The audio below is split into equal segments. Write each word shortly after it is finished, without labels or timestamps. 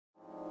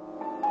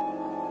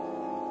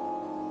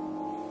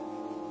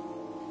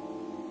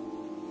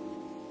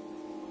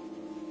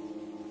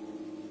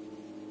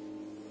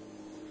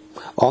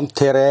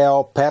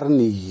Antheraea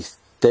pernyi,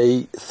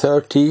 day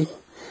 30.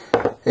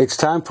 It's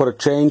time for a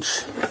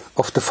change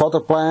of the fodder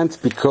plant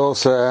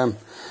because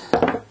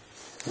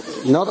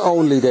not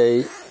only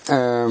they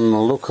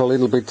look a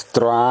little bit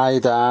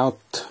dried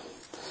out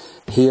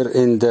here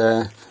in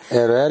the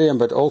aerarium,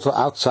 but also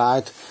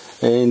outside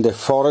in the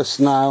forest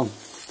now.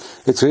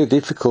 It's really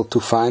difficult to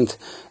find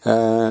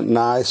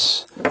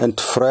nice and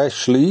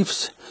fresh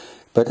leaves,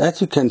 but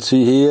as you can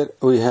see here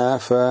we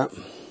have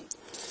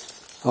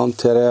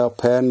Antheraea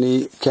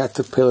pernyi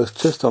caterpillars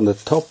just on the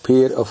top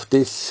here of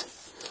this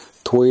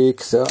twig,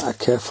 so I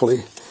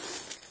carefully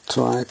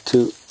try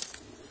to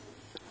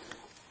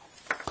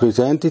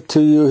present it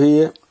to you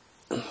here.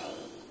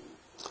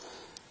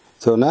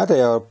 So now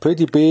they are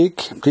pretty big.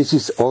 This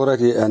is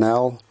already an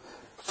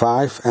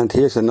L5 and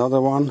here's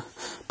another one,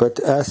 but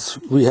as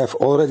we have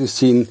already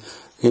seen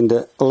in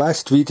the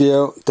last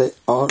video, they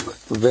are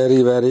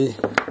very, very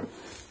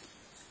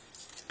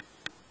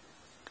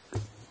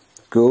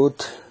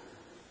good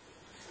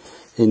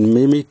in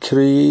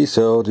mimicry,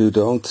 so you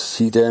don't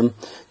see them.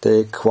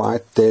 They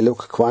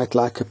look quite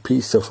like a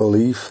piece of a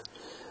leaf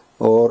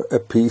or a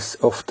piece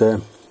of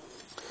the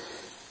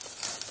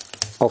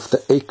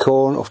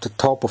acorn, of the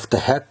top of the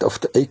head of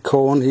the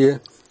acorn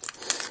here.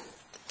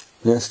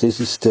 Yes, this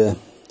is the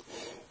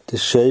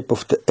shape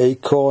of the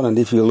acorn, and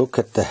if you look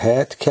at the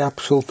head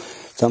capsule,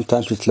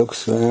 sometimes it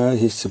looks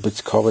it's a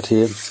bit covered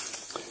here,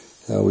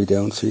 so we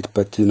don't see it,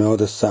 but you know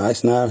the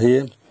size now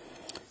here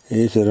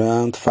is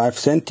around 5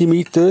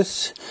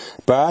 centimeters,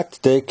 but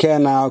they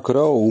can now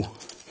grow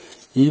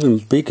even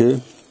bigger.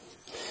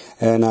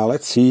 And now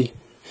let's see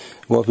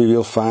what we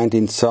will find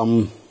in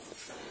some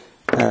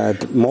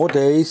more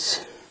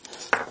days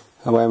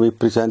when we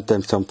present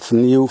them some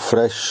new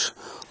fresh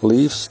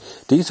leaves.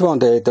 These one,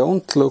 they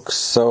don't look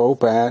so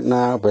bad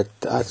now, but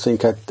I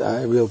think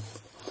I will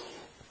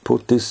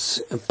put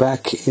this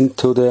back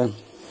into the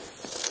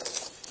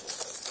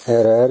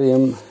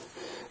aerarium.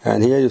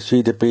 And here you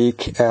see the big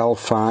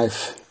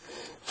L5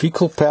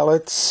 fecal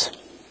pellets.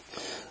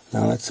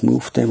 Now let's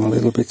move them a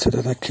little bit so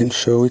that I can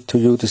show it to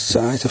you, the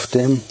size of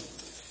them.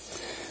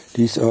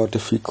 These are the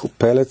fecal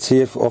pellets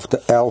here of the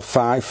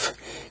L5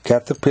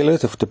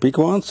 caterpillars, of the big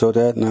ones, so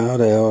that now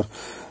they are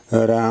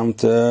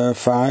around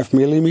 5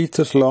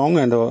 millimeters long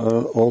and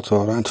are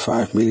also around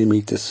 5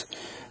 millimeters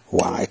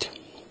wide.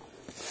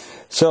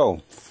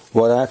 So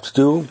what I have to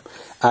do,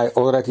 I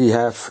already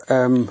have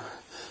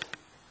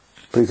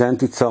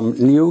presented some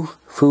new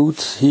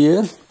foods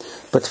here,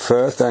 but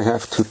first I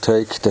have to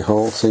take the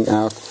whole thing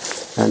out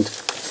and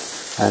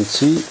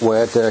see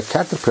where the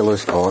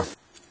caterpillars are.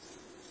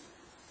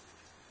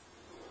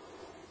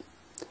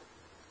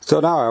 So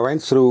now I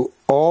went through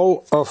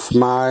all of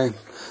my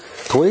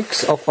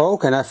twigs of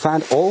oak and I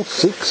found all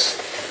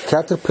 6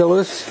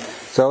 caterpillars,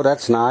 so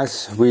that's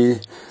nice.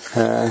 We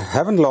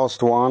haven't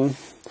lost one.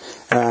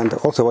 And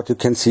also what you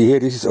can see here,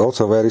 this is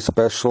also very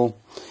special.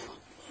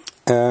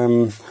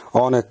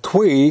 On a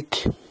twig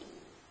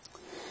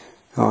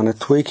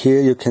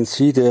here you can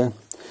see the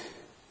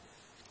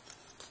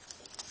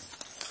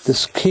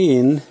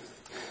skin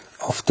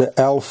of the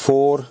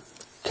L4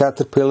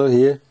 caterpillar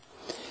here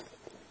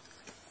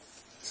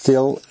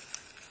still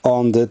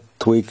on the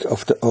twig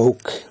of the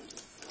oak,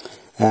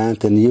 and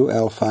the new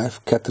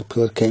L5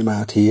 caterpillar came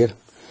out here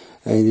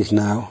and it is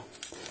now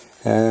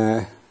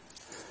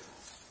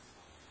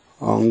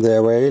on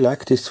their way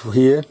like this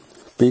here,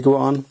 big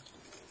one,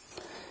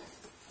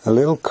 a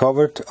little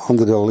covered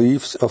under the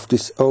leaves of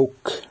this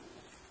oak.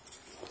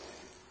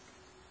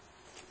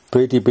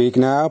 Pretty big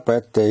now,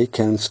 but they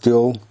can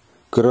still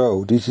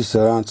grow. This is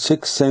around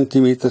 6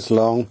 centimeters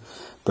long,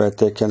 but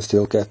they can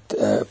still get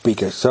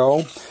bigger.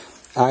 So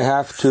I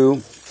have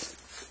to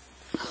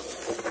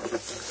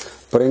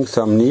bring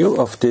some new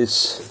of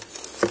these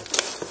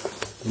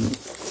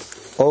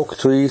oak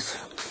trees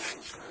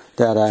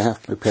that I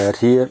have prepared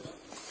here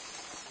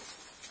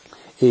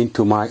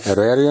into my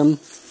aerarium,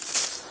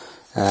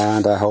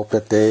 and I hope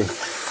that they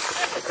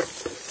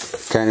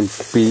can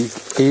be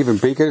even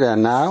bigger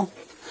than now,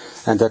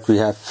 and that we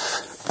have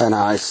a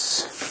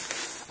nice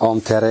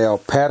Antheraea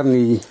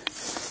pernyi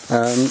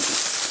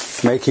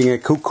making a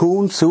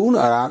cocoon soon,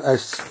 around, I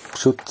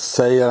should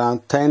say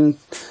around 10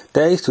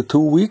 days to 2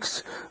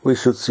 weeks. We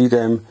should see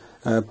them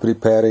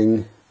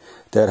preparing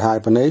their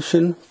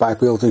hibernation by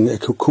building a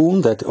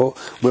cocoon that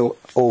will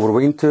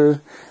overwinter,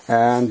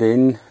 and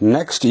in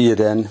next year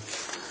then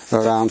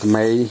around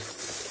May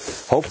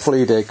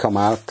hopefully they come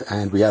out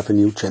and we have a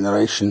new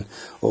generation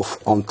of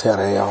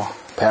Antheraea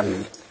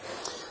pernyi.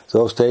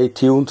 So stay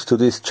tuned to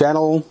this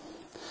channel.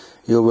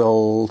 You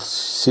will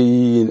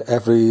see in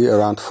every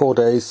around 4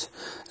 days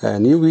a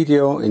new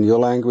video in your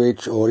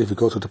language, or if you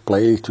go to the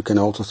playlist you can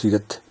also see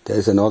that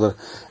there's another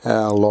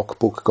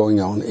logbook going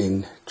on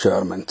in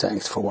German.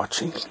 Thanks for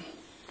watching.